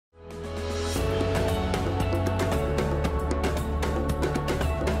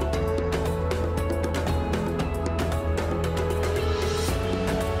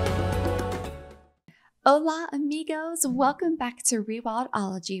Hola, amigos. Welcome back to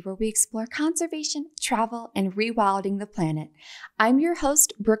Rewildology, where we explore conservation, travel, and rewilding the planet. I'm your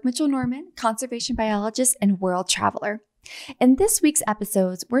host, Brooke Mitchell-Norman, conservation biologist and world traveler. In this week's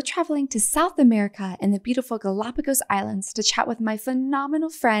episodes, we're traveling to South America and the beautiful Galapagos Islands to chat with my phenomenal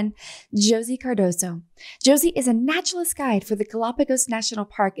friend, Josy Cardoso. Josy is a naturalist guide for the Galapagos National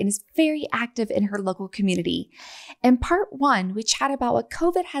Park and is very active in her local community. In part one, we chat about what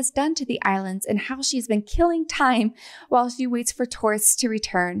COVID has done to the islands and how she's been killing time while she waits for tourists to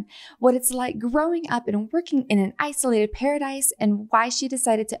return, what it's like growing up and working in an isolated paradise, and why she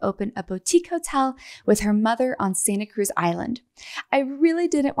decided to open a boutique hotel with her mother on Santa Cruz Island. I really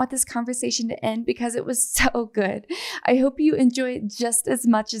didn't want this conversation to end because it was so good. I hope you enjoy it just as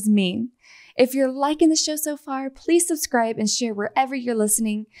much as me. If you're liking the show so far, please subscribe and share wherever you're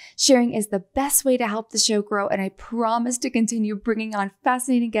listening. Sharing is the best way to help the show grow, and I promise to continue bringing on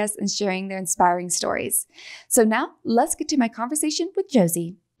fascinating guests and sharing their inspiring stories. So now, let's get to my conversation with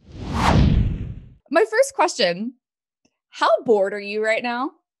Josy. My first question, how bored are you right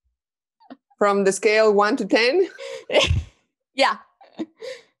now? From the scale 1 to 10? Yeah.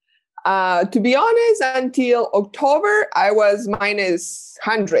 To be honest, until October, I was minus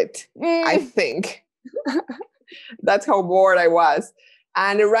 100, I think. That's how bored I was.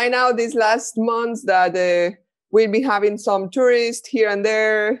 And right now, these last months that we'll be having some tourists here and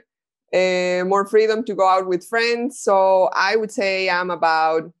there, more freedom to go out with friends. So I would say I'm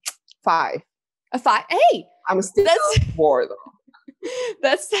about 5. A 5? Hey! I'm still bored though.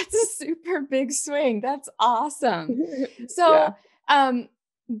 That's a super big swing. That's awesome. So,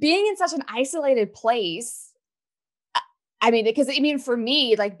 being in such an isolated place, for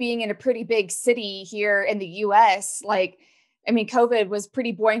me, like being in a pretty big city here in the US, COVID was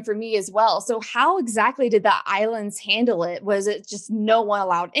pretty boring for me as well. So how exactly did the islands handle it? Was it just no one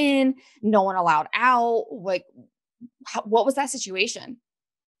allowed in, no one allowed out? What was that situation?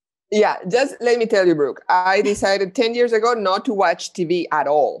 Yeah, just let me tell you, Brooke, I decided 10 years ago not to watch TV at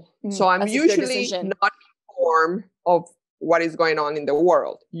all. So I'm usually not informed of what is going on in the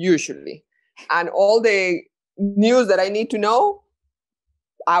world, usually. And all the news that I need to know,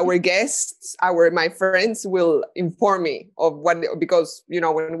 our guests, my friends will inform me of because,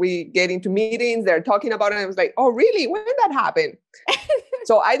 when we get into meetings, they're talking about it. And I was like, oh, really? When did that happen?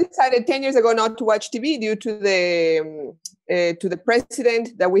 So I decided 10 years ago not to watch TV due to the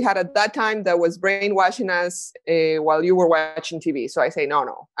president that we had at that time that was brainwashing us while you were watching TV. So I say,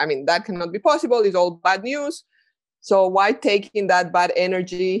 no. That cannot be possible. It's all bad news. So why taking that bad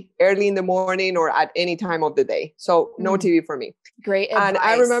energy early in the morning or at any time of the day? So no TV for me. Great advice. And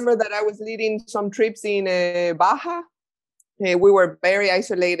I remember that I was leading some trips in Baja. We were very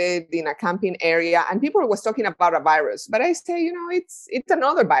isolated in a camping area, and people was talking about a virus. But I say, it's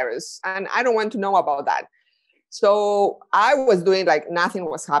another virus, and I don't want to know about that. So I was doing like nothing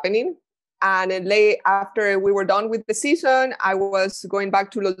was happening. And after we were done with the season, I was going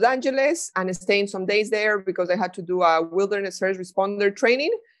back to Los Angeles and staying some days there because I had to do a wilderness first responder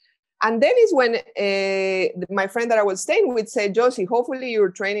training. And then is when my friend that I was staying with said, Josy, hopefully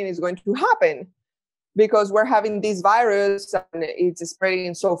your training is going to happen because we're having this virus and it's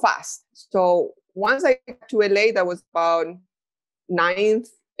spreading so fast. So once I got to LA, that was about 9th,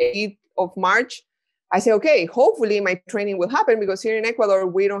 8th of March, I say, okay, hopefully my training will happen because here in Ecuador,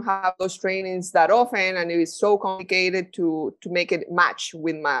 we don't have those trainings that often. And it is so complicated to make it match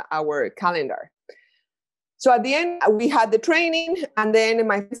with our calendar. So at the end, we had the training. And then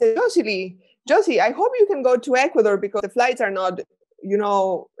my friend said, Josy, I hope you can go to Ecuador because the flights are not,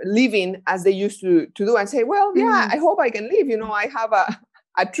 leaving as they used to do. And say, well, yeah, I hope I can leave. I have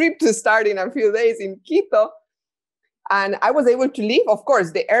a trip to start in a few days in Quito. And I was able to leave. Of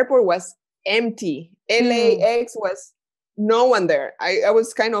course, the airport was empty. LAX was no one there. I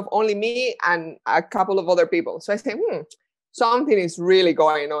was kind of only me and a couple of other people. So I said, something is really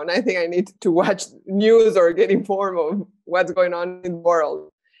going on. I think I need to watch news or get informed of what's going on in the world.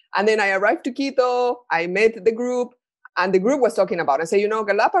 And then I arrived to Quito. I met the group, and the group was talking about it. I said,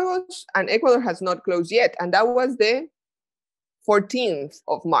 Galapagos and Ecuador has not closed yet. And that was the 14th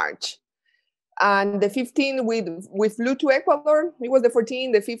of March. And the 15th, we flew to Ecuador. It was the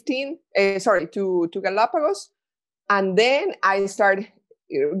 14th, the 15th, to Galapagos. And then I started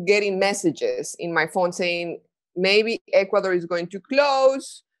getting messages in my phone saying, maybe Ecuador is going to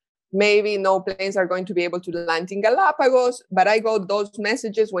close. Maybe no planes are going to be able to land in Galapagos. But I got those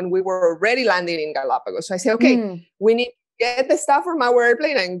messages when we were already landing in Galapagos. So I said, okay, we need to get the stuff from our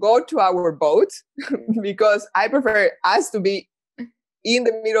airplane and go to our boat because I prefer us to be in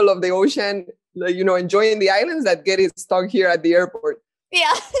the middle of the ocean, enjoying the islands that get it stuck here at the airport.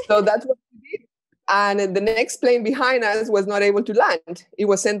 Yeah. So that's what we did. And the next plane behind us was not able to land. It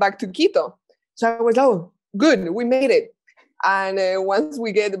was sent back to Quito. So I was, oh, good, we made it. And once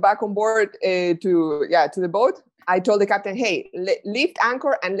we get back on board to the boat, I told the captain, hey, lift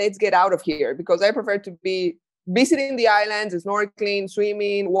anchor and let's get out of here, because I prefer to be visiting the islands, snorkeling,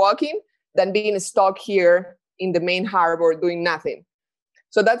 swimming, walking, than being stuck here in the main harbor doing nothing.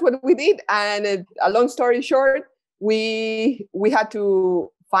 So that's what we did. And a long story short, we had to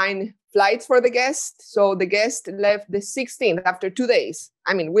find flights for the guests. So the guest left the 16th after 2 days.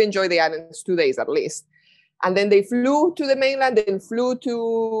 I mean, we enjoyed the islands 2 days at least. And then they flew to the mainland, then flew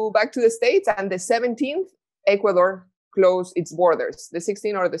back to the States. And the 17th, Ecuador closed its borders, the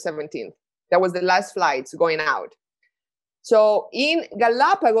 16th or the 17th. That was the last flights going out. So in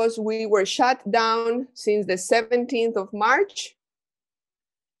Galapagos, we were shut down since the 17th of March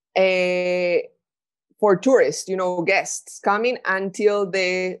for tourists, guests coming, until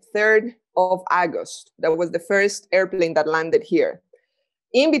the 3rd of August. That was the first airplane that landed here.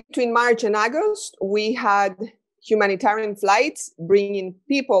 In between March and August, we had humanitarian flights bringing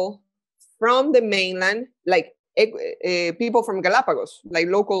people from the mainland, like people from Galapagos, like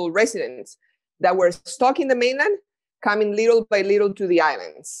local residents that were stuck in the mainland, coming little by little to the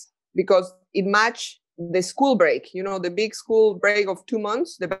islands, because it matched the school break, the big school break of 2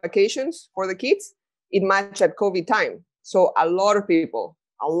 months, the vacations for the kids, it matched at COVID time. So a lot of people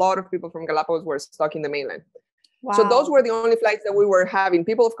from Galapagos were stuck in the mainland. Wow. So those were the only flights that we were having,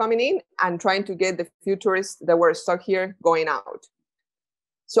 people coming in and trying to get the few tourists that were stuck here going out.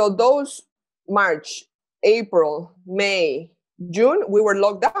 So those March, April, May, June, we were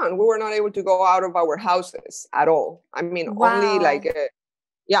locked down. We were not able to go out of our houses at all. I mean, wow.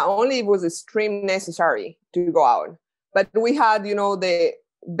 Only it was extreme necessary to go out. But we had, the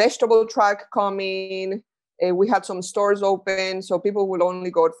vegetable truck coming. We had some stores open, so people would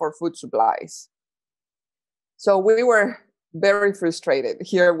only go for food supplies. So we were very frustrated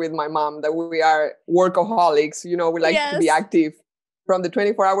here with my mom that we are workaholics. We like to be active from the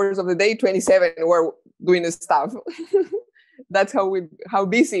 24 hours of the day, 27 we're doing stuff. That's how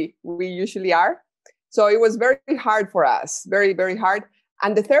busy we usually are. So it was very hard for us, very, very hard.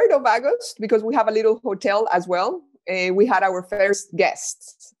 And the 3rd of August, because we have a little hotel as well, we had our first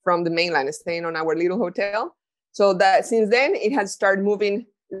guests from the mainland staying on our little hotel. So that since then, it has started moving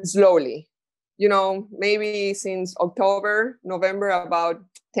slowly. Maybe since October, November, about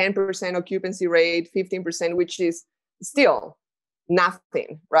 10% occupancy rate, 15%, which is still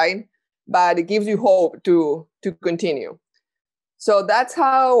nothing, right? But it gives you hope to continue. So that's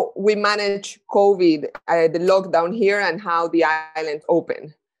how we manage COVID, the lockdown here, and how the island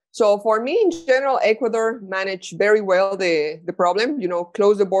opened. So for me, in general, Ecuador managed very well the problem,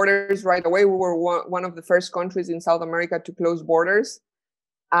 close the borders right away. We were one of the first countries in South America to close borders.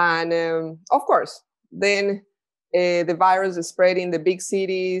 And of course, then the virus is spreading in the big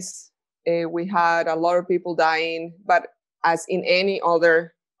cities. We had a lot of people dying, but as in any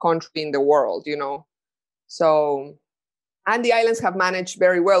other country in the world, So, and the islands have managed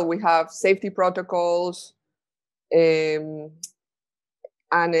very well. We have safety protocols, and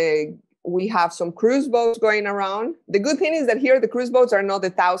we have some cruise boats going around. The good thing is that here the cruise boats are not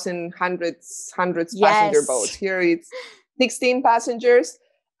the hundreds passenger boats. Here it's 16 passengers.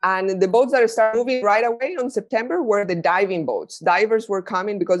 And the boats that start moving right away on September were the diving boats. Divers were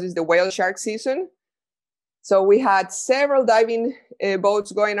coming because it's the whale shark season. So we had several diving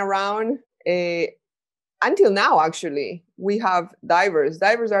boats going around. Until now, actually, we have divers.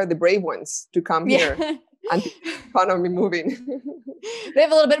 Divers are the brave ones to come here and keep the economy moving. They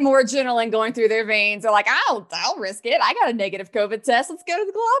have a little bit more adrenaline going through their veins. They're like, I'll risk it. I got a negative COVID test. Let's go to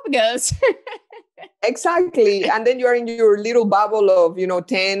the Galapagos. Exactly. And then you're in your little bubble of,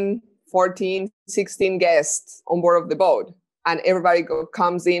 10, 14, 16 guests on board of the boat. And everybody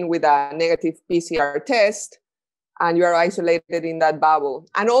comes in with a negative PCR test, and you are isolated in that bubble.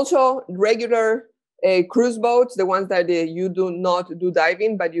 And also regular cruise boats, the ones that you do not do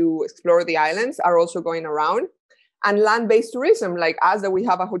diving, but you explore the islands, are also going around. And land-based tourism, like us, that we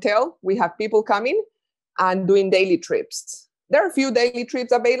have a hotel, we have people coming and doing daily trips. There are a few daily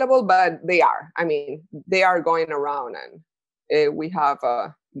trips available, but they are going around, and we have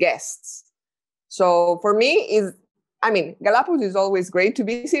guests. So for me, Galapagos is always great to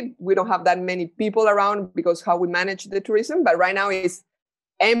visit. We don't have that many people around because how we manage the tourism, but right now it's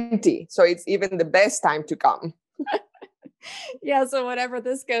empty. So it's even the best time to come. Yeah. So whenever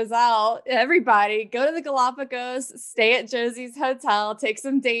this goes out, everybody go to the Galapagos, stay at Josy's hotel, take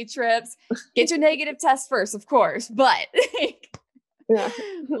some day trips, get your negative test first, of course, but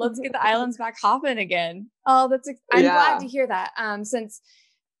let's get the islands back hopping again. Oh, I'm glad to hear that. Since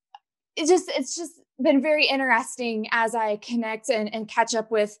it's just been very interesting as I connect and catch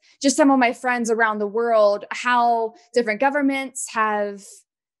up with just some of my friends around the world, how different governments have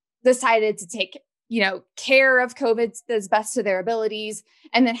decided to take, care of COVID as best to their abilities,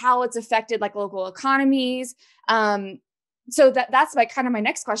 and then how it's affected like local economies. So that's like kind of my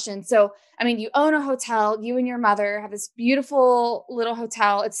next question. So, I mean, you own a hotel, you and your mother have this beautiful little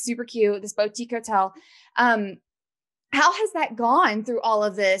hotel. It's super cute, this boutique hotel. How has that gone through all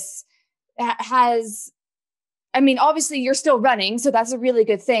of this? Obviously you're still running, so that's a really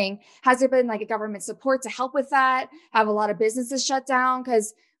good thing. Has there been like a government support to help with that? Have a lot of businesses shut down?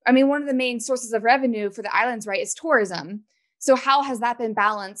 Because one of the main sources of revenue for the islands, right, is tourism. So how has that been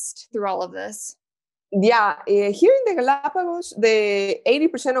balanced through all of this? Yeah, here in the Galapagos, the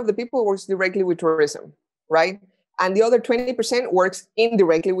 80% of the people works directly with tourism, right? And the other 20% works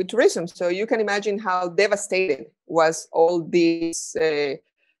indirectly with tourism. So you can imagine how devastated was all this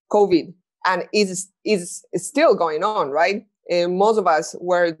COVID, and is still going on, right? Most of us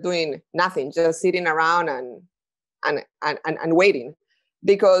were doing nothing, just sitting around and waiting,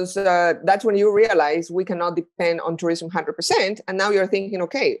 because that's when you realize we cannot depend on tourism 100%. And now you're thinking,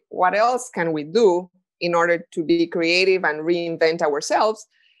 okay, what else can we do in order to be creative and reinvent ourselves?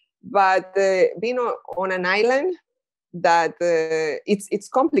 But being on an island, that it's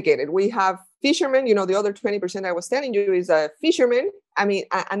complicated. We have fishermen, the other 20% I was telling you is fishermen.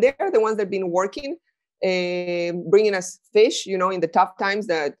 And they're the ones that have been working, bringing us fish, in the tough times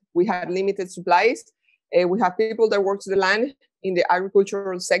that we had limited supplies. We have people that work the land in the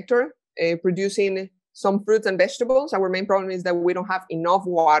agricultural sector, producing some fruits and vegetables. Our main problem is that we don't have enough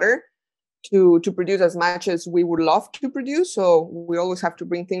water to produce as much as we would love to produce. So we always have to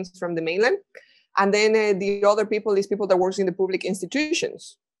bring things from the mainland. And then the other people is people that works in the public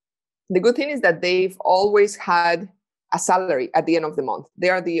institutions. The good thing is that they've always had a salary at the end of the month. They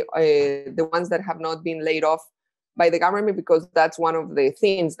are the ones that have not been laid off by the government, because that's one of the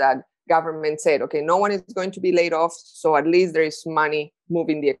things that government said, okay, no one is going to be laid off, so at least there is money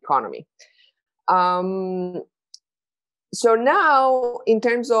moving the economy. So now, in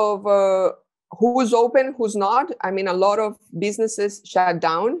terms of who's open, who's not, a lot of businesses shut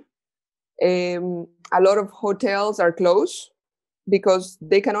down. A lot of hotels are closed because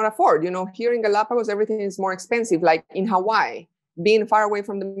they cannot afford. Here in Galapagos, everything is more expensive. Like in Hawaii, being far away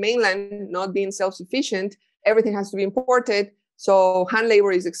from the mainland, not being self-sufficient, everything has to be imported. So hand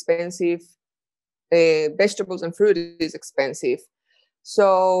labor is expensive. Vegetables and fruit is expensive.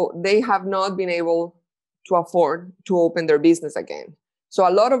 So they have not been able to afford to open their business again. So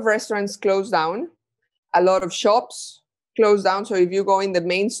a lot of restaurants closed down, a lot of shops closed down. So if you go in the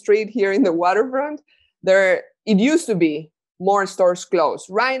main street here in the waterfront, it used to be more stores closed.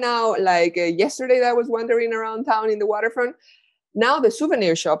 Right now, like yesterday that I was wandering around town in the waterfront, now the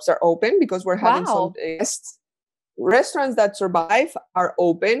souvenir shops are open because we're having some guests. Restaurants that survive are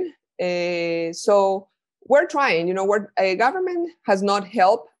open. So we're trying, government has not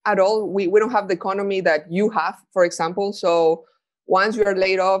helped at all. We don't have the economy that you have, for example. So once you are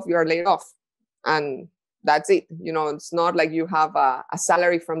laid off, you are laid off. And that's it. It's not like you have a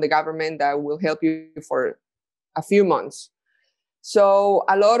salary from the government that will help you for a few months. So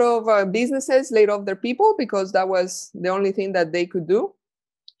a lot of businesses laid off their people because that was the only thing that they could do.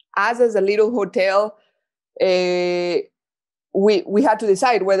 As a little hotel, we had to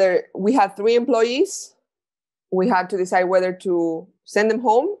decide whether we had 3 employees. We had to decide whether to send them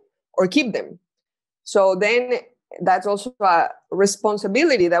home or keep them. So then that's also a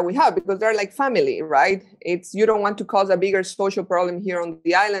responsibility that we have, because they're like family, right? You don't want to cause a bigger social problem here on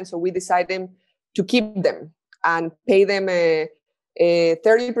the island. So we decided to keep them and pay them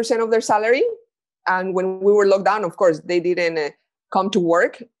 30% of their salary. And when we were locked down, of course, they didn't come to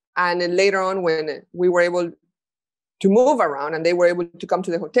work. And then later on, when we were able to move around and they were able to come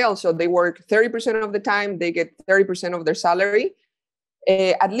to the hotel, so they work 30% of the time, they get 30% of their salary,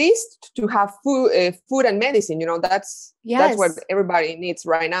 at least to have food and medicine. That's what everybody needs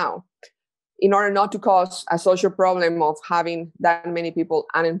right now, in order not to cause a social problem of having that many people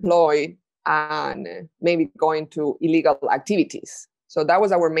unemployed and maybe going to illegal activities. So that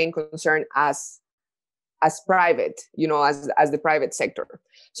was our main concern as private, as the private sector.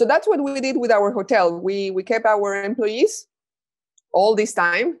 So that's what we did with our hotel. We kept our employees all this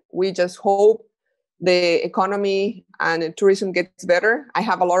time. We just hope the economy and tourism gets better. I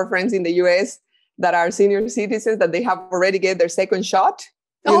have a lot of friends in the US that are senior citizens that they have already get their second shot.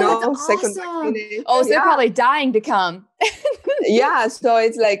 That's awesome. Second vaccination. So they're probably dying to come. Yeah. So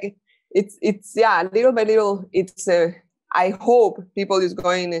it's like, it's little by little, I hope people is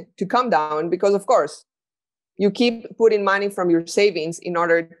going to come down, because of course you keep putting money from your savings in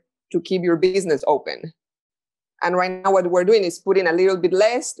order to keep your business open. And right now what we're doing is putting a little bit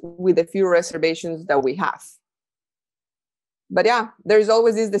less with the few reservations that we have. But yeah, there's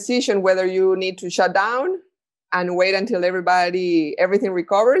always this decision whether you need to shut down and wait until everything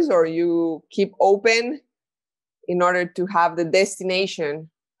recovers, or you keep open in order to have the destination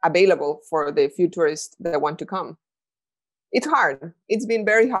available for the few tourists that want to come. It's hard. It's been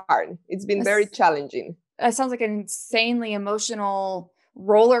very hard. It's been very challenging. That sounds like an insanely emotional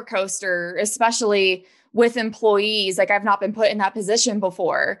roller coaster, especially with employees. Like, I've not been put in that position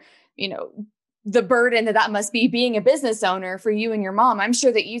before. You know, the burden that must be being a business owner for you and your mom. I'm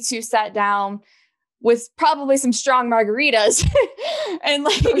sure that you two sat down with probably some strong margaritas and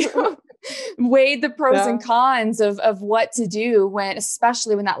like weighed the pros and cons of what to do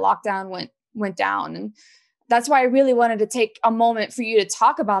especially when that lockdown went down. And that's why I really wanted to take a moment for you to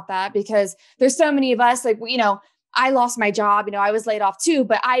talk about that, because there's so many of us, like, you know, I lost my job, you know, I was laid off too,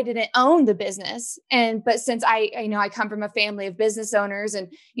 but I didn't own the business. But since I come from a family of business owners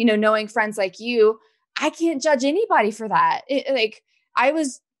and, you know, knowing friends like you, I can't judge anybody for that.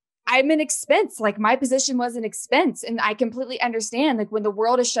 I'm an expense. Like, my position was an expense. And I completely understand, like, when the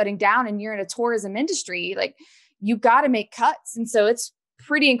world is shutting down and you're in a tourism industry, like, you got to make cuts. And so it's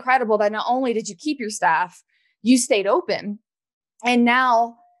pretty incredible that not only did you keep your staff, you stayed open. And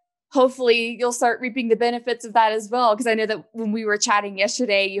now hopefully you'll start reaping the benefits of that as well. Because I know that when we were chatting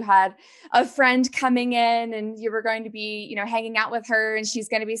yesterday, you had a friend coming in and you were going to be, you know, hanging out with her, and she's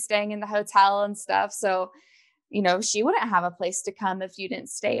going to be staying in the hotel and stuff. So, you know, she wouldn't have a place to come if you didn't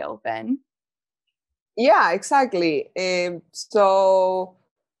stay open. Yeah, exactly. So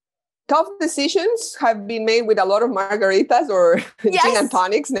tough decisions have been made with a lot of margaritas or gin and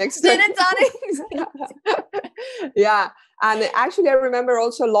tonics next to gin and tonics. Yeah. And actually, I remember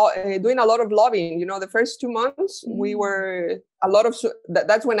also doing a lot of lobbying. You know, the first 2 months, we were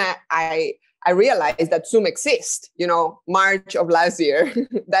that's when I realized that Zoom exists, you know, March of last year.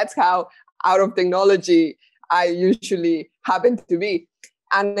 That's how out of technology I usually happen to be.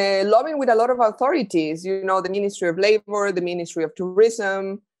 And lobbying with a lot of authorities, you know, the Ministry of Labor, the Ministry of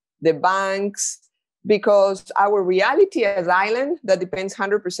Tourism, the banks, because our reality as island that depends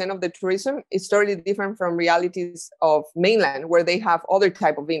 100% of the tourism is totally different from realities of mainland, where they have other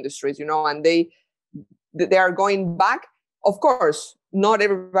type of industries, you know, and they are going back. Of course, not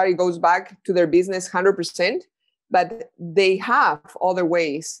everybody goes back to their business 100%, but they have other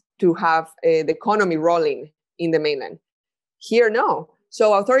ways to have the economy rolling in the mainland. Here, no.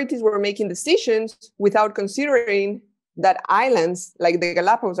 So authorities were making decisions without considering that islands like the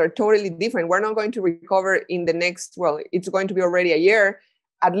Galapagos are totally different. We're not going to recover in the next, it's going to be already a year,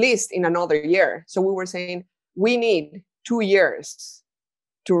 at least in another year. So we were saying we need 2 years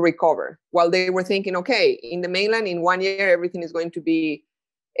to recover, while they were thinking, okay, in the mainland, in 1 year, everything is going to be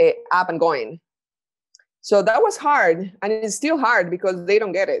up and going. So that was hard, and it's still hard because they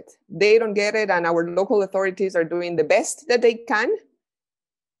don't get it. They don't get it, and our local authorities are doing the best that they can.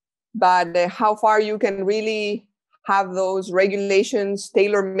 But how far you can really have those regulations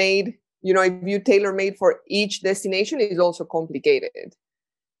tailor-made, you know, if you tailor-made for each destination, is also complicated.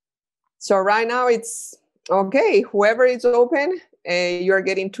 So right now it's, okay, whoever is open, you're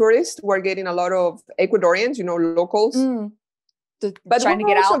getting tourists. We're getting a lot of Ecuadorians, you know, locals. But trying to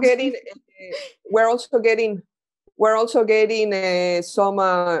get out. We're also getting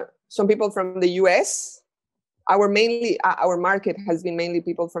some people from the US. Our market has been mainly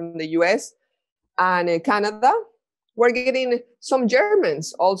people from the US and Canada. We're getting some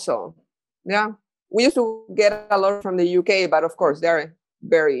Germans also. Yeah, we used to get a lot from the UK, but of course they're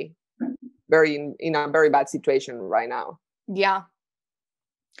very, very in a very bad situation right now. Yeah.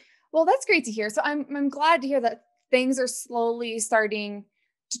 Well, that's great to hear. So I'm glad to hear that things are slowly starting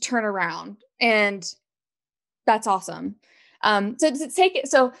to turn around, and that's awesome.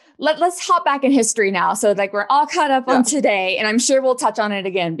 So let's hop back in history now. So like we're all caught up on today, and I'm sure we'll touch on it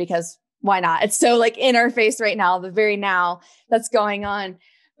again because why not? It's so like in our face right now, the very now that's going on.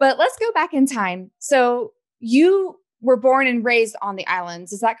 But let's go back in time. So you were born and raised on the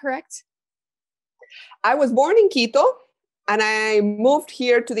islands. Is that correct? I was born in Quito, and I moved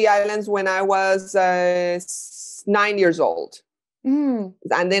here to the islands when I was 9 years old. And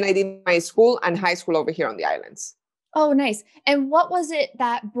then I did my school and high school over here on the islands. Oh, nice. And what was it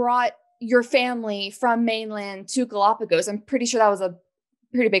that brought your family from mainland to Galapagos? I'm pretty sure that was a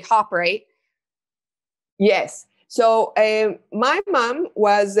pretty big hop, right? Yes. So my mom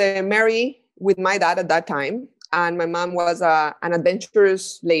was married with my dad at that time. And my mom was an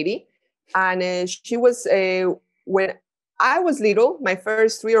adventurous lady. And she was, when I was little, my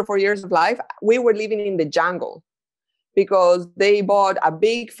first 3 or 4 years of life, we were living in the jungle. because they bought a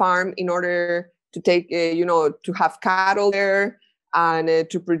big farm in order to take, to have cattle there and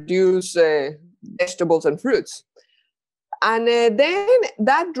to produce vegetables and fruits. And then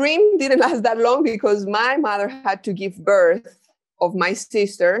that dream didn't last that long because my mother had to give birth of my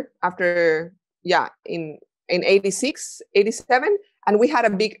sister after, in 86, 87. And we had a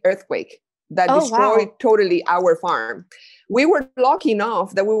big earthquake that destroyed totally our farm. We were lucky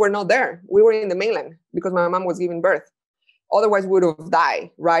enough that we were not there. We were in the mainland because my mom was giving birth. Otherwise, we would have died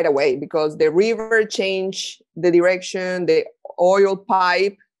right away because the river changed the direction, the oil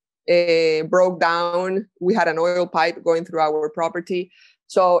pipe broke down. We had an oil pipe going through our property.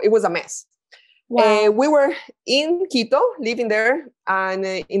 So it was a mess. Wow. We were in Quito, living there and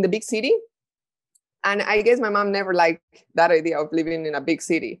in the big city. And I guess my mom never liked that idea of living in a big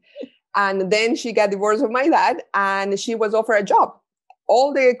city. And then she got divorced from my dad and she was offered a job.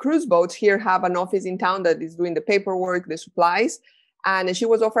 All the cruise boats here have an office in town that is doing the paperwork, the supplies. And she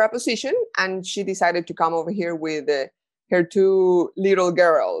was offered a position and she decided to come over here with her two little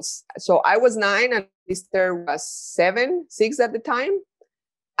girls. So I was 9 and my sister was 6 at the time.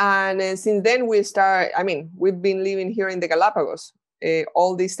 And since then we've been living here in the Galapagos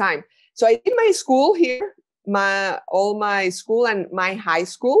all this time. So I did my school here, all my school and my high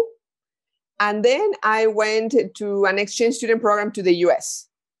school. And then I went to an exchange student program to the US.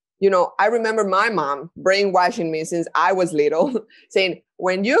 I remember my mom brainwashing me since I was little, saying,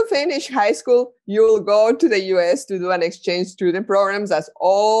 when you finish high school, you'll go to the US to do an exchange student programs as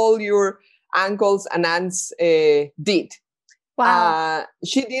all your uncles and aunts did. Wow.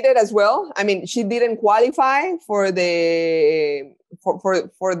 She did it as well. I mean, she didn't qualify for the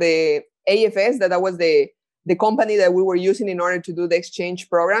for the AFS, that was the company that we were using in order to do the exchange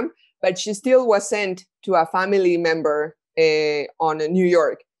program, but she still was sent to a family member on New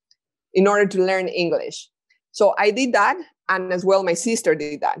York in order to learn English. So I did that, and as well my sister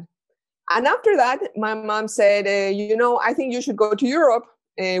did that. And after that, my mom said, I think you should go to Europe.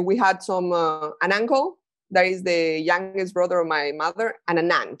 We had an uncle that is the youngest brother of my mother, and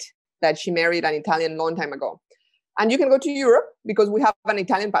an aunt that she married an Italian long time ago. And you can go to Europe because we have an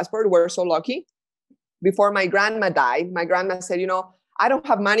Italian passport. We're so lucky. Before my grandma died, my grandma said, I don't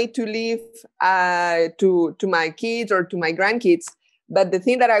have money to leave to my kids or to my grandkids, but the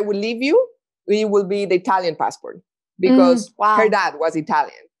thing that I will leave you, it will be the Italian passport because her dad was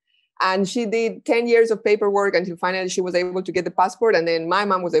Italian. And she did 10 years of paperwork until finally she was able to get the passport. And then my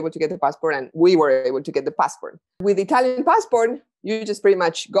mom was able to get the passport and we were able to get the passport. With the Italian passport, you just pretty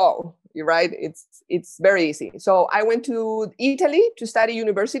much go, right? It's very easy. So I went to Italy to study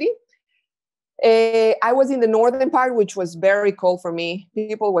university. I was in the northern part, which was very cold for me.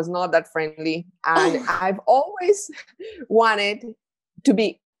 People was not that friendly. And I've always wanted to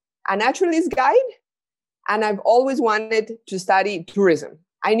be a naturalist guide. And I've always wanted to study tourism.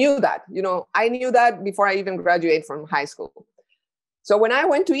 I knew that, before I even graduated from high school. So when I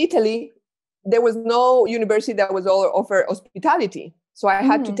went to Italy, there was no university that was offer hospitality. So I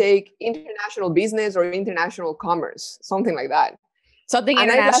had to take international business or international commerce, something like that. Something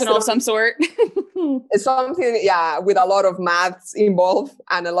international of some sort. Something, with a lot of maths involved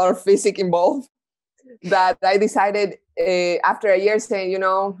and a lot of physics involved, that I decided after a year saying,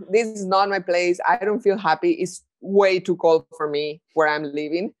 this is not my place. I don't feel happy. It's way too cold for me where I'm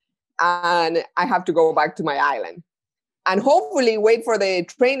living. And I have to go back to my island and hopefully wait for the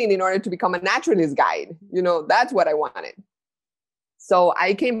training in order to become a naturalist guide. That's what I wanted. So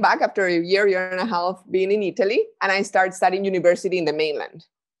I came back after a year and a half being in Italy, and I started studying university in the mainland,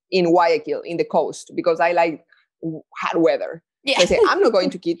 in Guayaquil, in the coast, because I like hot weather. Yeah. So I say, I'm not going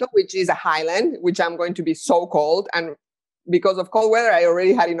to Quito, which is a highland, which I'm going to be so cold. And because of cold weather, I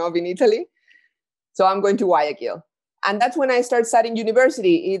already had enough in Italy. So I'm going to Guayaquil. And that's when I started studying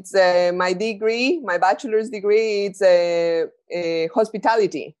university. It's my bachelor's degree, it's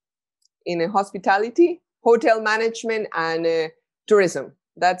hospitality. In hospitality, hotel management, and tourism.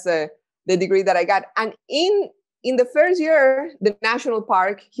 That's the degree that I got. And in the first year, the national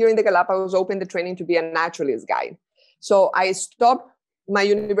park here in the Galapagos opened the training to be a naturalist guide. So I stopped my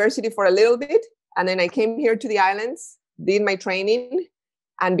university for a little bit, and then I came here to the islands, did my training,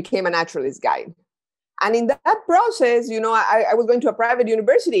 and became a naturalist guide. And in that process, I was going to a private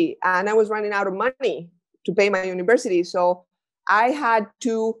university and I was running out of money to pay my university. So I had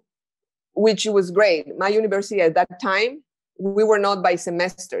to, which was great. My university at that time, we were not by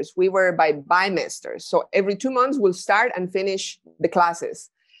semesters, we were by bimesters. So every 2 months we'll start and finish the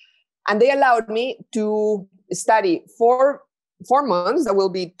classes. And they allowed me to study for 4 months. That will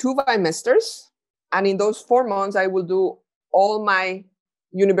be 2 bimesters. And in those 4 months, I will do all my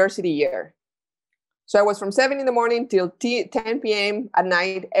university year. So I was from 7 in the morning till 10 p.m. at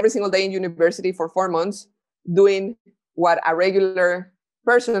night, every single day in university for 4 months, doing what a regular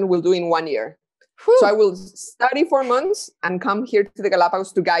person will do in 1 year. Whew. So I will study 4 months and come here to the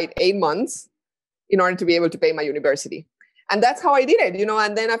Galapagos to guide 8 months in order to be able to pay my university. And that's how I did it,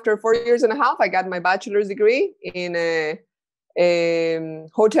 And then after 4 years and a half, I got my bachelor's degree in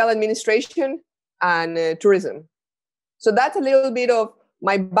hotel administration and tourism. So that's a little bit of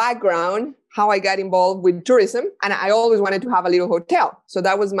my background, how I got involved with tourism. And I always wanted to have a little hotel. So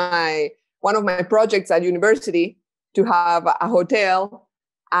that was one of my projects at university, to have a hotel.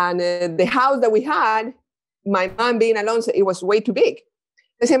 And the house that we had, my mom being alone, said it was way too big.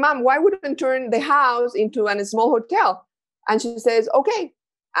 I said, Mom, why wouldn't I turn the house into a small hotel? And she says, okay.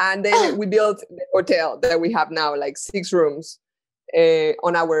 And then we built the hotel that we have now, like 6 rooms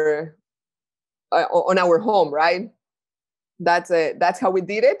on our home, right? That's how we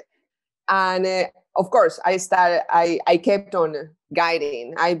did it. And of course, I kept on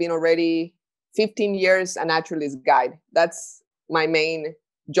guiding. I've been already 15 years a naturalist guide. That's my main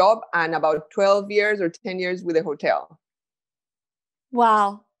job, and about 12 years or 10 years with a hotel.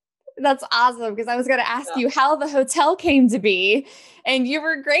 Wow. That's awesome, because I was going to ask you how the hotel came to be, and you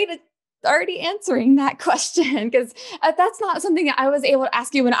were great at already answering that question, because that's not something that I was able to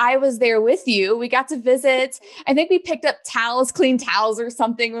ask you when I was there with you. We got to visit. I think we picked up clean towels or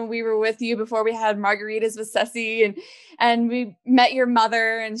something when we were with you before we had margaritas with Ceci, and we met your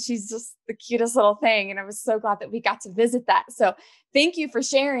mother, and she's just the cutest little thing. And I was so glad that we got to visit that. So thank you for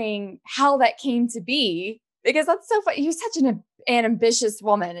sharing how that came to be, because that's so fun. You're such an ambitious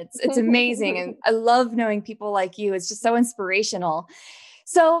woman. It's amazing. And I love knowing people like you. It's just so inspirational.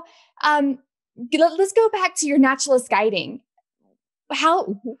 So let's go back to your naturalist guiding.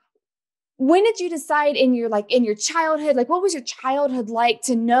 When did you decide in your childhood, what was your childhood like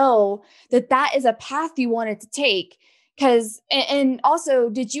to know that is a path you wanted to take? And also,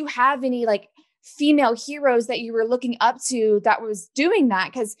 did you have any female heroes that you were looking up to that was doing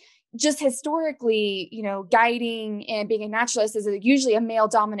that? Because just historically, guiding and being a naturalist is usually a male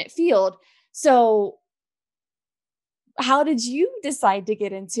dominant field. So how did you decide to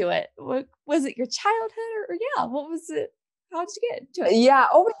get into it? Was it your childhood or what was it? How did you get into it? Yeah,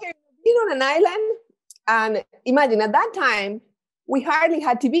 over here, being on an island, and imagine at that time, we hardly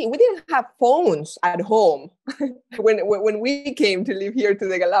had TV. We didn't have phones at home when we came to live here to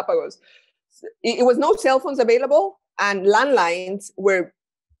the Galapagos. It was no cell phones available, and landlines were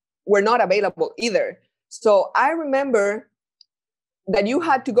not available either. So I remember that you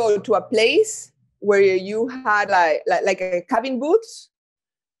had to go to a place where you had like a cabin booth,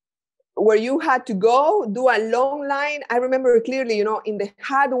 where you had to go do a long line. I remember clearly, in the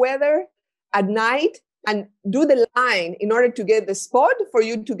hot weather at night, and do the line in order to get the spot for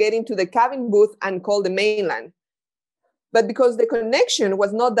you to get into the cabin booth and call the mainland. But because the connection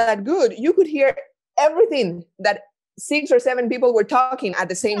was not that good, you could hear everything that 6 or 7 people were talking at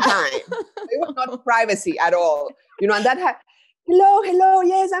the same time. It was not privacy at all, and that had, hello,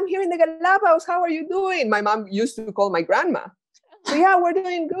 yes, I'm here in the Galapagos. How are you doing? My mom used to call my grandma. So yeah, we're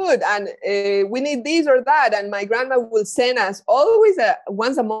doing good. And we need this or that. And my grandma will send us always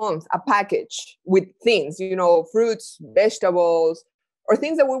once a month, a package with things, fruits, vegetables, or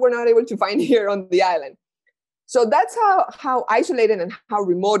things that we were not able to find here on the island. So that's how isolated and how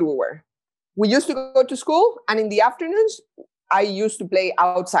remote we were. We used to go to school, and in the afternoons, I used to play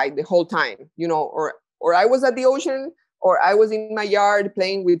outside the whole time, or I was at the ocean, or I was in my yard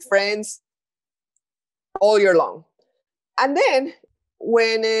playing with friends all year long. And then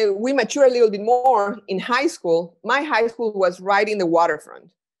when we mature a little bit more in high school, my high school was right in the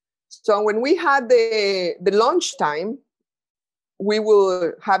waterfront. So when we had the lunch time, we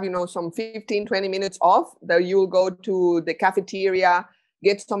will have, some 15, 20 minutes off that you'll go to the cafeteria,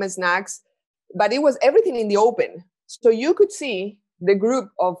 get some snacks, but it was everything in the open. So you could see the group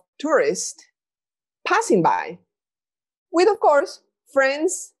of tourists passing by with, of course,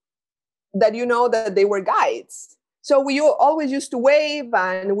 friends that that they were guides. So we always used to wave,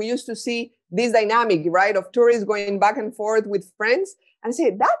 and we used to see this dynamic, right, of tourists going back and forth with friends, and say,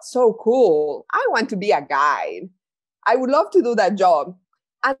 that's so cool. I want to be a guide. I would love to do that job.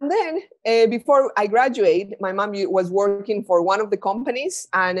 And then before I graduated, my mom was working for one of the companies.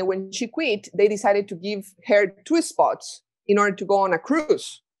 And when she quit, they decided to give her 2 spots in order to go on a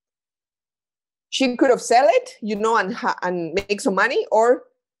cruise. She could have sell it, and make some money, or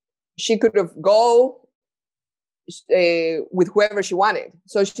she could have go with whoever she wanted.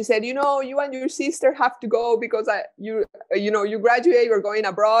 So she said, you and your sister have to go because you graduate, you're going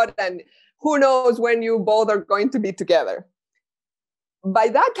abroad, and who knows when you both are going to be together. by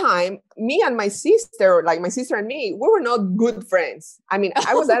that time, me and my sister, like my sister and me, we were not good friends. I mean,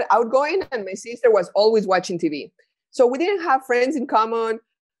 I was outgoing and my sister was always watching TV. So we didn't have friends in common.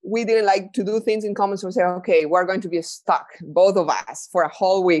 We didn't like to do things in common. So we said, okay, we're going to be stuck, both of us, for a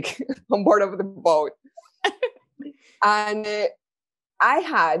whole week on board of the boat. And I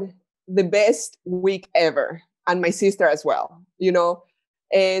had the best week ever, and my sister as well, you know.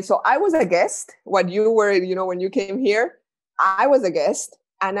 So I was a guest, what you were, you know, when you came here. I was a guest,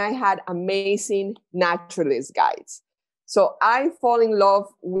 and I had amazing naturalist guides. So I fall in love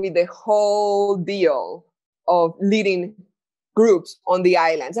with the whole deal of leading groups on the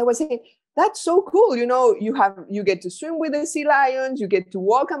islands. I was saying, that's so cool. You know, you get to swim with the sea lions, you get to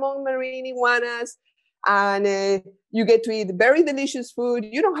walk among marine iguanas, and you get to eat very delicious food.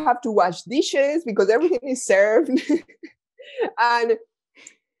 You don't have to wash dishes because everything is served.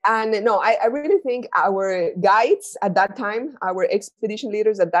 And no, I really think our guides at that time, our expedition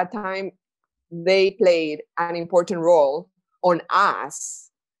leaders at that time, they played an important role on us.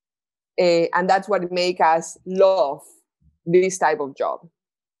 And that's what make us love this type of job.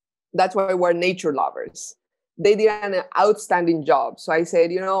 That's why we're nature lovers. They did an outstanding job. So I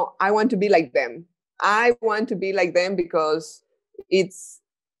said, you know, I want to be like them. I want to be like them because it's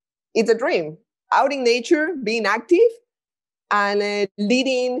a dream. Out in nature, being active, and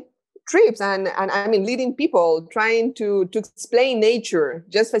leading trips and I mean leading people, trying to explain nature,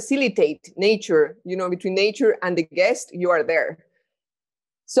 just facilitate nature, you know, between nature and the guest, you are there.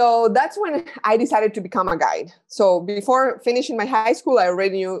 So that's when I decided to become a guide. So before finishing my high school, I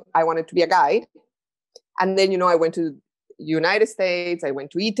already knew I wanted to be a guide. And then, you know, I went to United States, I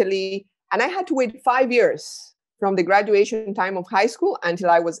went to Italy, and I had to wait 5 years from the graduation time of high school until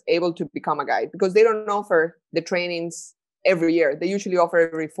I was able to become a guide, because they don't offer the trainings every year. They usually offer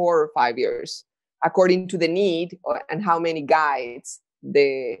every 4 or 5 years, according to the need and how many guides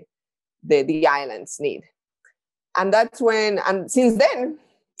the islands need. And that's when, and since then,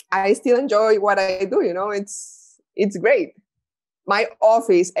 I still enjoy what I do. You know, it's great. My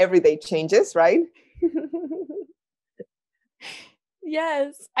office every day changes, right?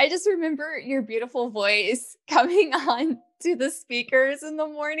 Yes. I just remember your beautiful voice coming on to the speakers in the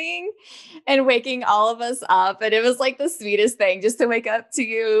morning and waking all of us up. And it was like the sweetest thing just to wake up to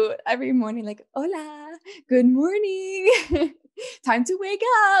you every morning, like, hola, good morning. Time to wake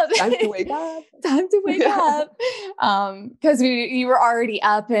up. Time to wake up. Time to wake up. Because you were already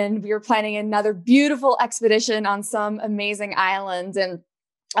up and we were planning another beautiful expedition on some amazing island. And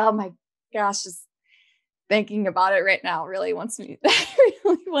oh my gosh, just thinking about it right now really wants me, I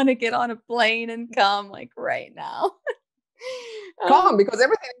really want to get on a plane and come like right now. Come, because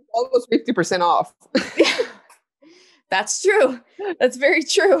everything is almost 50% off. That's true. That's very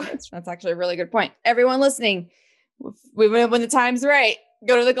true. That's actually a really good point. Everyone listening, when the time's right,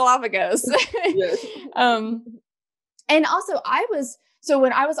 go to the Galapagos. Yes. And also so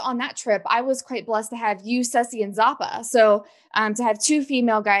when I was on that trip, I was quite blessed to have you, Ceci, and Zappa. So to have 2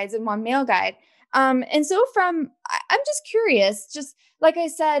 female guides and 1 male guide. And so I'm just curious, just like I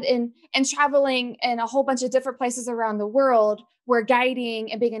said, in traveling in a whole bunch of different places around the world where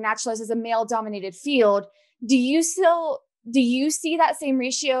guiding and being a naturalist is a male dominated field. Do you see that same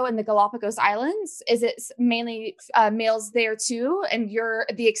ratio in the Galapagos Islands? Is it mainly males there too, and you're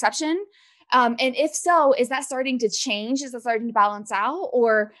the exception? And if so, is that starting to change? Is it starting to balance out,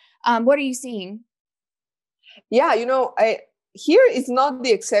 or what are you seeing? Yeah, you know, here is not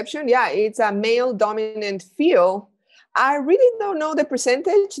the exception. Yeah, it's a male dominant field. I really don't know the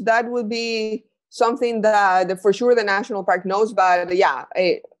percentage. That would be something that for sure the national park knows. But yeah,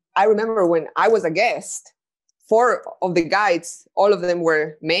 I remember when I was a guest, 4 of the guides, all of them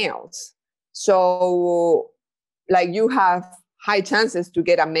were males. So like you have high chances to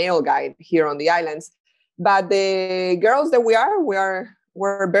get a male guide here on the islands. But the girls that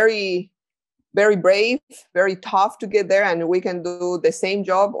we're very, very brave, very tough to get there, and we can do the same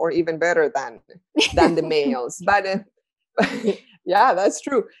job or even better than the males. But yeah, that's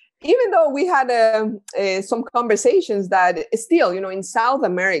true. Even though we had some conversations that still, you know, in South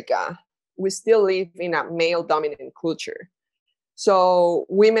America, we still live in a male dominant culture. So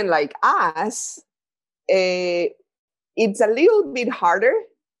women like us, it's a little bit harder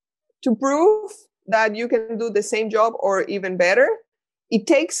to prove that you can do the same job or even better. It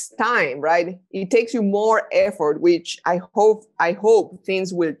takes time, right? It takes you more effort, which I hope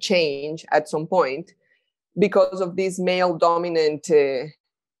things will change at some point because of this male dominant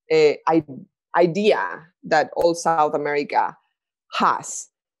idea that all South America has.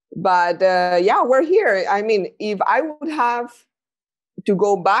 But yeah, we're here. I mean, if I would have to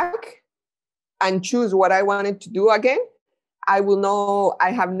go back and choose what I wanted to do again, I will know,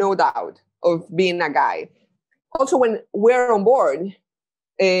 I have no doubt of being a guide. Also, when we're on board,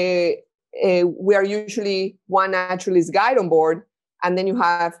 we are usually one naturalist guide on board, and then you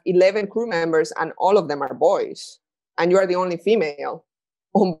have 11 crew members, and all of them are boys, and you are the only female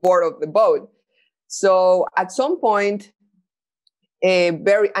on board of the boat. So at some point,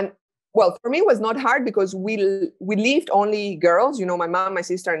 for me, it was not hard because we lived only girls, my mom, my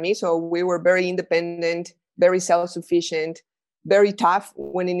sister, and me. So we were very independent, very self-sufficient, very tough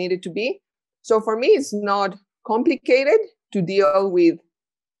when it needed to be. So for me, it's not complicated to deal with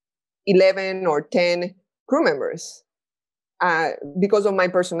 11 or 10 crew members because of my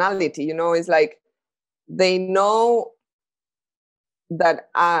personality. It's like they know that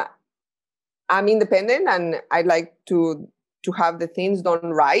I'm independent and I like to have the things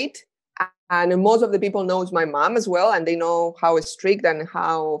done right. And most of the people knows my mom as well, and they know how strict and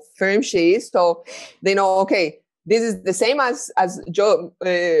how firm she is. So they know, okay, this is the same as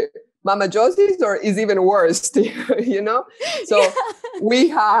Mama Josy's, or is even worse, So yeah. We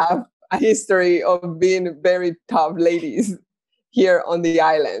have a history of being very tough ladies here on the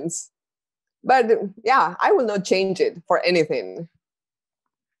islands. But yeah, I will not change it for anything.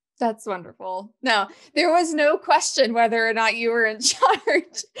 That's wonderful. No, there was no question whether or not you were in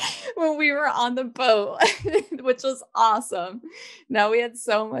charge when we were on the boat, which was awesome. No, we had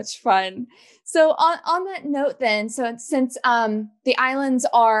so much fun. So on that note then, so since the islands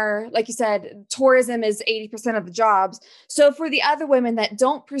are, like you said, tourism is 80% of the jobs. So for the other women that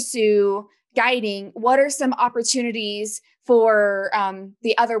don't pursue guiding, what are some opportunities for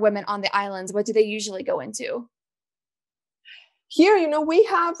the other women on the islands? What do they usually go into? Here, we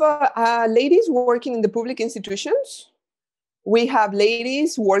have ladies working in the public institutions. We have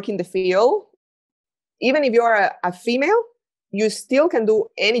ladies working the field. Even if you're a female, you still can do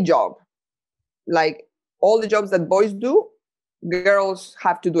any job. Like all the jobs that boys do, girls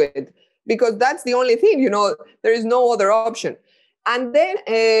have to do it. Because that's the only thing, there is no other option. And then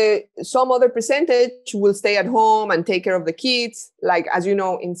some other percentage will stay at home and take care of the kids. Like, as you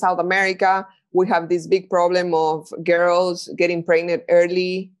know, in South America, we have this big problem of girls getting pregnant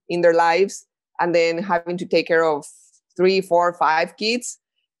early in their lives and then having to take care of 3, 4, 5 kids.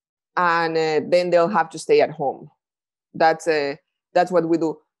 And then they'll have to stay at home. That's what we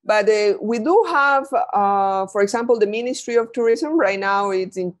do. But we do have, for example, the Ministry of Tourism. Right now,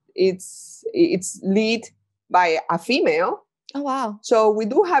 it's led by a female. Oh, wow. So we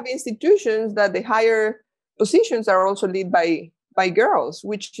do have institutions that the higher positions are also led by girls,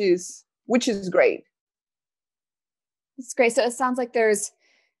 which is great. It's great. So it sounds like there's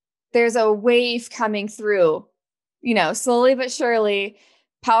a wave coming through, slowly but surely.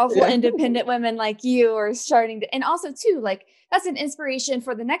 Powerful, independent women like you are starting to, and also too, like that's an inspiration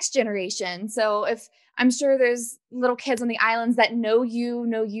for the next generation. So if I'm sure there's little kids on the islands that know you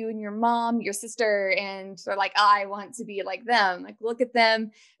and your mom, your sister, and they're like, oh, I want to be like them. Like, look at them.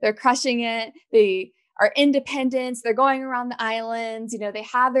 They're crushing it. They are independent. They're going around the islands. They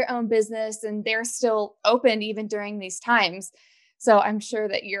have their own business and they're still open even during these times. So I'm sure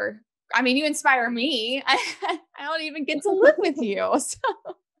that you inspire me. I don't even get to live with you. So.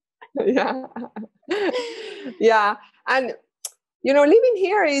 Yeah. Yeah. And, living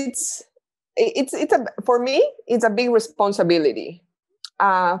here, for me, it's a big responsibility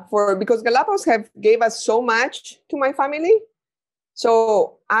because Galapagos gave us so much to my family.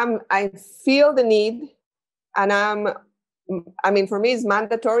 So I feel the need, and for me, it's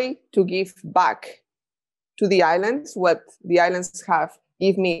mandatory to give back to the islands what the islands have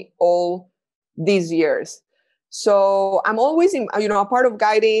given me all these years. So I'm always a part of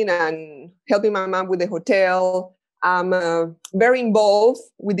guiding and helping my mom with the hotel. I'm very involved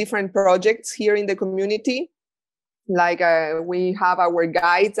with different projects here in the community. Like we have our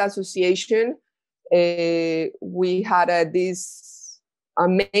guides association. We had this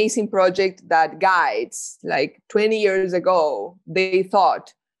amazing project that guides, like 20 years ago, they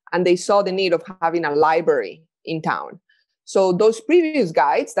thought and they saw the need of having a library in town. So those previous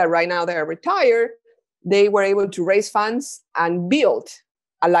guides that right now they are retired, they were able to raise funds and build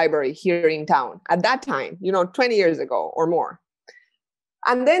a library here in town at that time, 20 years ago or more.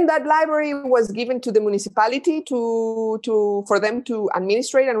 And then that library was given to the municipality for them to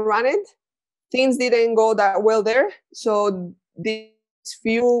administrate and run it. Things didn't go that well there. So these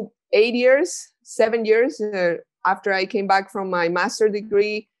 7 years after I came back from my master's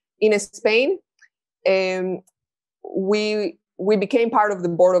degree in Spain, we became part of the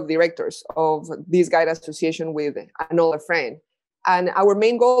board of directors of this guide association with another friend. And our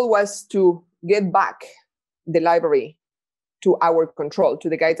main goal was to get back the library to our control, to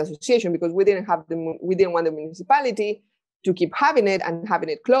the guides association, because we didn't want the municipality to keep having it and having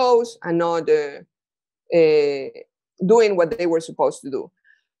it close and not doing what they were supposed to do.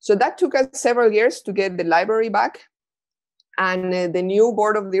 So that took us several years to get the library back. And the new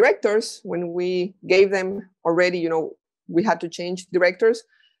board of directors, when we gave them already, we had to change directors.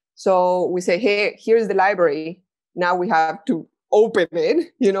 So we say, hey, here's the library. Now we have to open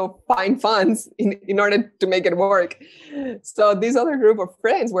it, find funds in order to make it work. So this other group of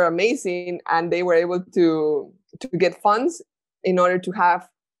friends were amazing, and they were able to get funds in order to have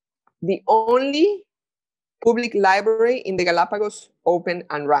the only public library in the Galapagos open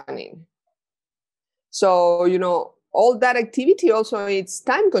and running. So, all that activity also, it's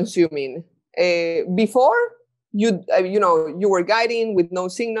time consuming. Before, you were guiding with no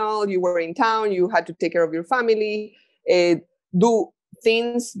signal, you were in town, you had to take care of your family, do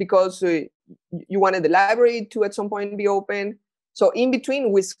things because you wanted the library to at some point be open. So in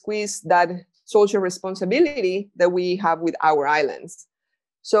between, we squeeze that social responsibility that we have with our islands.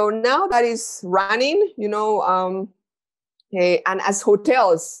 So now that is running, and as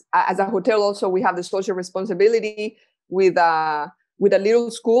hotels, as a hotel also, we have the social responsibility with a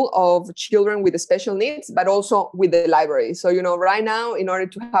little school of children with special needs, but also with the library. So, right now, in order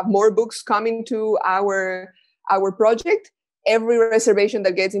to have more books coming to our project, every reservation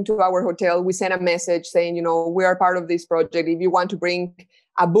that gets into our hotel, we send a message saying, we are part of this project. If you want to bring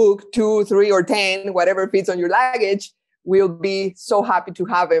a book, 2, 3, or 10, whatever fits on your luggage, we'll be so happy to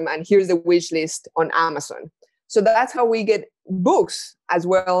have them. And here's the wish list on Amazon. So that's how we get books as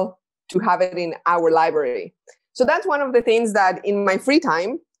well to have it in our library. So that's one of the things that in my free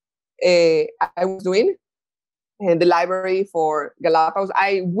time, I was doing in the library for Galapagos.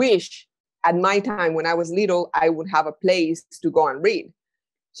 I wish at my time when I was little, I would have a place to go and read.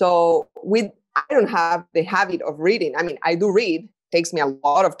 So I don't have the habit of reading. I mean, I do read, takes me a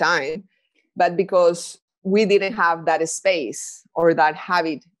lot of time, but because we didn't have that space or that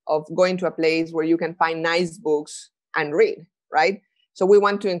habit of going to a place where you can find nice books and read, right? So we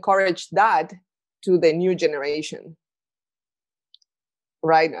want to encourage that to the new generation,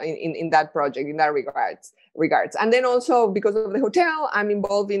 right? In that project, in that regards. And then also because of the hotel, I'm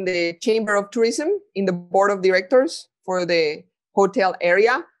involved in the Chamber of Tourism, in the board of directors for the hotel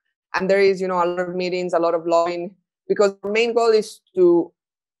area. And there is, a lot of meetings, a lot of lobbying, because our main goal is to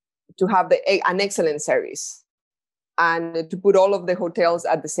have an excellent service and to put all of the hotels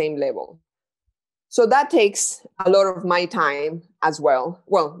at the same level. So that takes a lot of my time as well.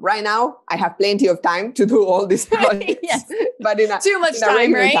 Well, right now I have plenty of time to do all these projects, yes. But too much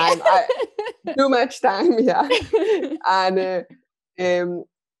time, right? Too much time, yeah. And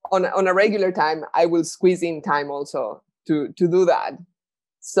on a regular time, I will squeeze in time also to do that.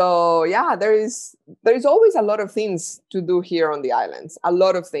 So yeah, there is always a lot of things to do here on the islands, a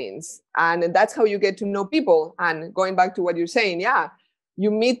lot of things, and that's how you get to know people. And going back to what you're saying, yeah, you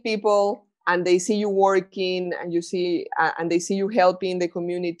meet people. And they see you working, and they see you helping the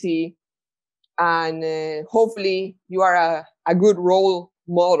community, and hopefully you are a good role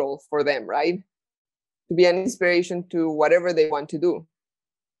model for them, right? To be an inspiration to whatever they want to do.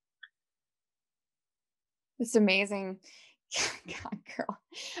 It's amazing, God, girl.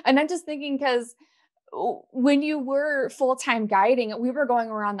 And I'm just thinking, because when you were full-time guiding, we were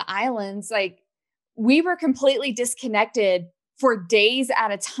going around the islands, like we were completely disconnected for days at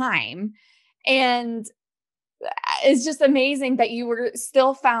a time. And it's just amazing that you were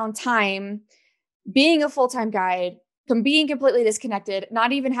still found time being a full-time guide, from being completely disconnected,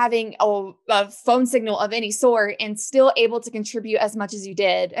 not even having a phone signal of any sort, and still able to contribute as much as you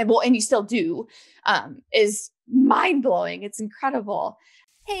did. And you still do, is mind-blowing. It's incredible.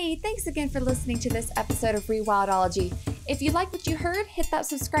 Hey, thanks again for listening to this episode of Rewildology. If you like what you heard, hit that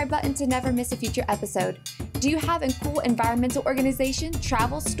subscribe button to never miss a future episode. Do you have a cool environmental organization,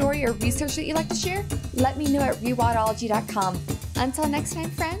 travel story, or research that you'd like to share? Let me know at rewildology.com. Until next time,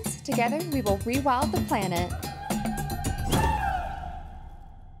 friends, together we will rewild the planet.